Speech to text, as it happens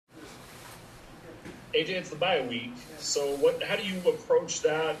AJ, it's the bye week. So how do you approach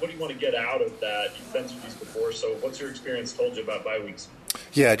that? What do you want to get out of that? You've been through these before, so what's your experience told you about bye weeks?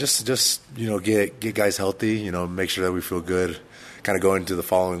 Yeah, just get guys healthy, make sure that we feel good kind of going into the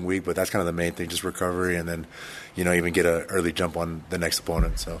following week, but that's kind of the main thing, just recovery, and then, even get an early jump on the next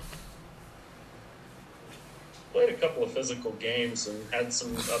opponent. So played a couple of physical games and had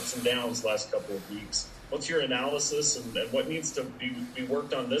some ups and downs last couple of weeks. What's your analysis and what needs to be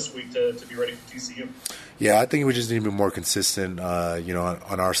worked on this week to be ready for TCU? Yeah, I think we just need to be more consistent,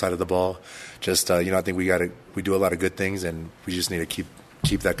 on our side of the ball. Just, I think we do a lot of good things, and we just need to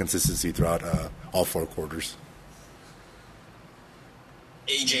keep that consistency throughout all four quarters.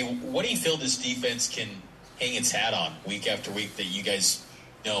 AJ, what do you feel this defense can hang its hat on week after week that you guys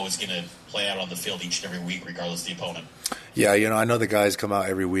know is going to play out on the field each and every week regardless of the opponent? Yeah, I know the guys come out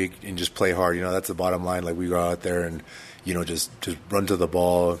every week and just play hard. That's the bottom line. Like, we go out there and, just run to the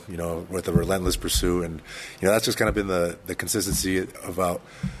ball, with a relentless pursuit. And, that's just kind of been the consistency throughout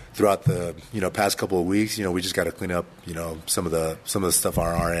the, past couple of weeks. We just got to clean up, some of the stuff on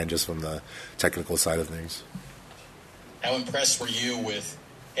our end just from the technical side of things. How impressed were you with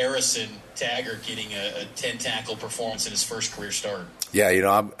Harrison Taggart getting a 10-tackle performance in his first career start? Yeah,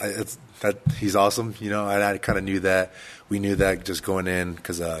 he's awesome. I kind of knew that. We knew that just going in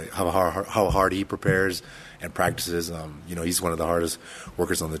because how hard he prepares and practices. He's one of the hardest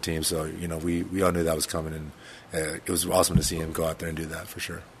workers on the team. So, we all knew that was coming, and it was awesome to see him go out there and do that for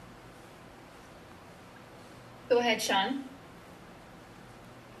sure. Go ahead, Sean.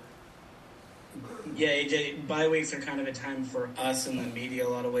 Yeah, AJ, bye weeks are kind of a time for us in the media a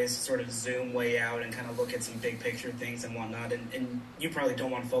lot of ways to sort of zoom way out and kind of look at some big picture things and whatnot. And you probably don't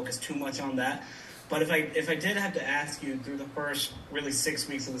want to focus too much on that. But if I did have to ask you through the first really 6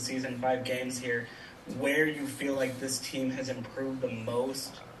 weeks of the season, 5 games here, where you feel like this team has improved the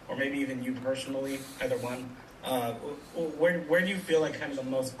most, or maybe even you personally, either one, where do you feel like kind of the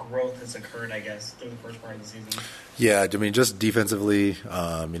most growth has occurred, I guess, through the first part of the season? Yeah, I mean, just defensively,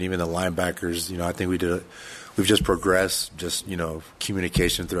 and even the linebackers, I think we've just progressed, just,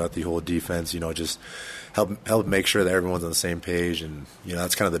 communication throughout the whole defense, just help make sure that everyone's on the same page. And,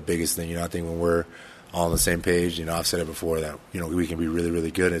 that's kind of the biggest thing. I think when we're all on the same page, I've said it before that, we can be really,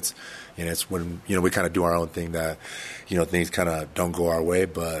 really good. It's when, we kind of do our own thing that, things kind of don't go our way.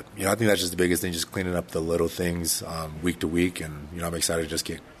 But, I think that's just the biggest thing, just cleaning up the little things week to week. And, I'm excited to just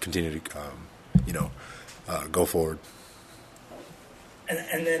continue to, go forward.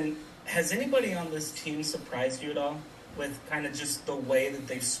 And then has anybody on this team surprised you at all with kind of just the way that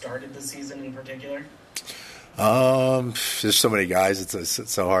they've started the season in particular? There's so many guys.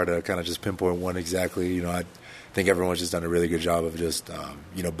 It's so hard to kind of just pinpoint one exactly. I think everyone's just done a really good job of just,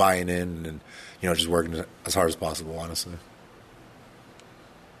 buying in and, just working as hard as possible, honestly.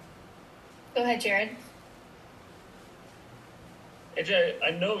 Go ahead, Jared. AJ,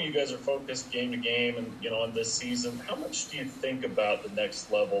 I know you guys are focused game to game and, on this season. How much do you think about the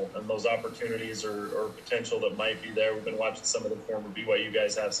next level and those opportunities or potential that might be there? We've been watching some of the former BYU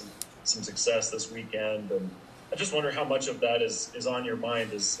guys have some success this weekend, and I just wonder how much of that is on your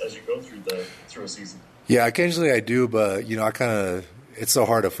mind as you go through a season. Yeah, occasionally I do, but it's so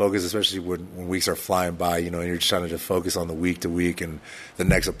hard to focus, especially when weeks are flying by, and you're just trying to just focus on the week to week and the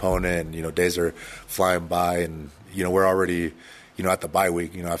next opponent, and days are flying by, and we're already at the bye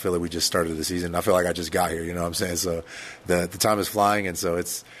week. I feel like we just started the season. I feel like I just got here, what I'm saying? So the time is flying, and so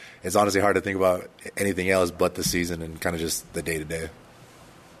it's honestly hard to think about anything else but the season and kind of just the day to day.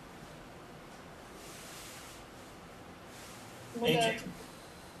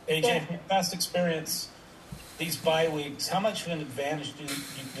 AJ, from past experience, these bye weeks, how much of an advantage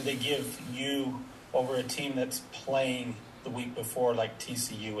do they give you over a team that's playing the week before like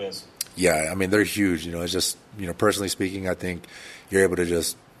TCU is? Yeah, I mean, they're huge. It's just, personally speaking, I think you're able to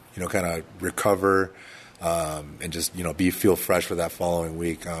just, kind of recover and just, feel fresh for that following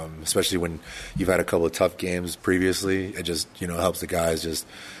week, especially when you've had a couple of tough games previously. It just, helps the guys just,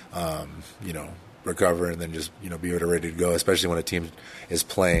 recover and then just, be ready to go, especially when a team is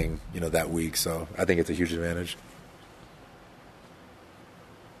playing, that week. So I think it's a huge advantage.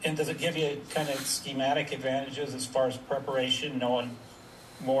 And does it give you kind of schematic advantages as far as preparation, knowing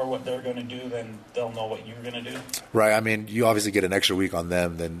more what they're going to do than they'll know what you're going to do? Right. I mean, you obviously get an extra week on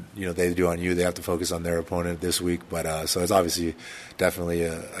them than, they do on you. They have to focus on their opponent this week. But so it's obviously definitely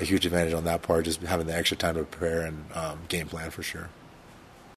a huge advantage on that part, just having the extra time to prepare and game plan for sure.